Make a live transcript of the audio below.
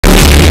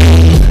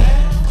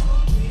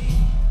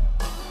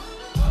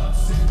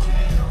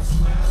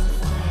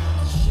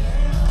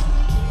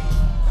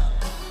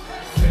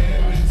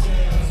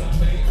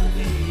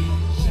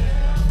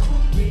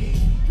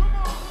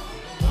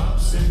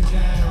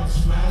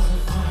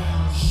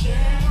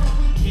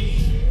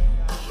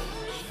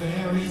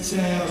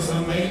tales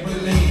of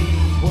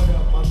make-believe. What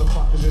up,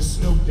 motherfuckers, it's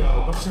Snoop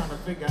Dogg. I'm trying to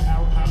figure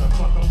out how the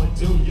fuck I'ma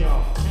do,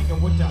 y'all. Hanging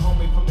with the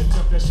homie from the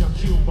jump, that's your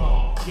cue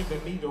ball.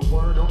 Giving me the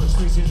word on the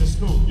streets is a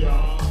scoop,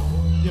 y'all.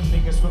 Them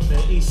niggas from the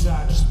east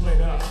side are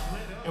split up,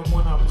 and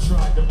one of them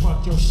tried to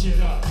fuck your shit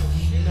up.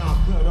 Nah,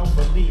 good, don't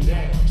believe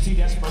that. See,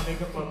 that's my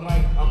nigga for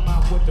life. I'm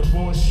out with the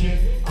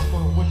bullshit, I'm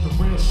on with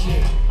the real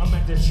shit. I'm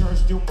at the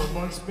church doing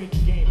one spit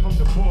game from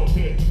the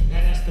pulpit, and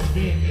that's the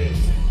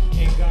business.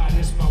 And God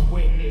is my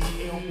witness.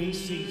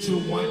 LBC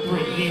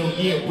 213, hell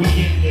yeah, we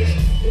in this.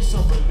 It's so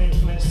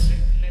relentless,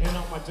 and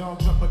all my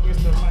dogs up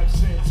against the life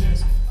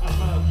sentence. I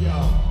love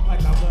y'all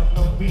like I love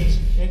no bitch,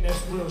 and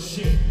that's real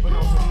shit. But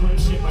on some real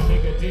shit, my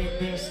nigga did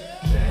this.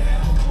 The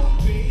hell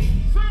will be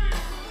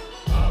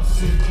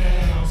ups and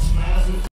downs, smiles and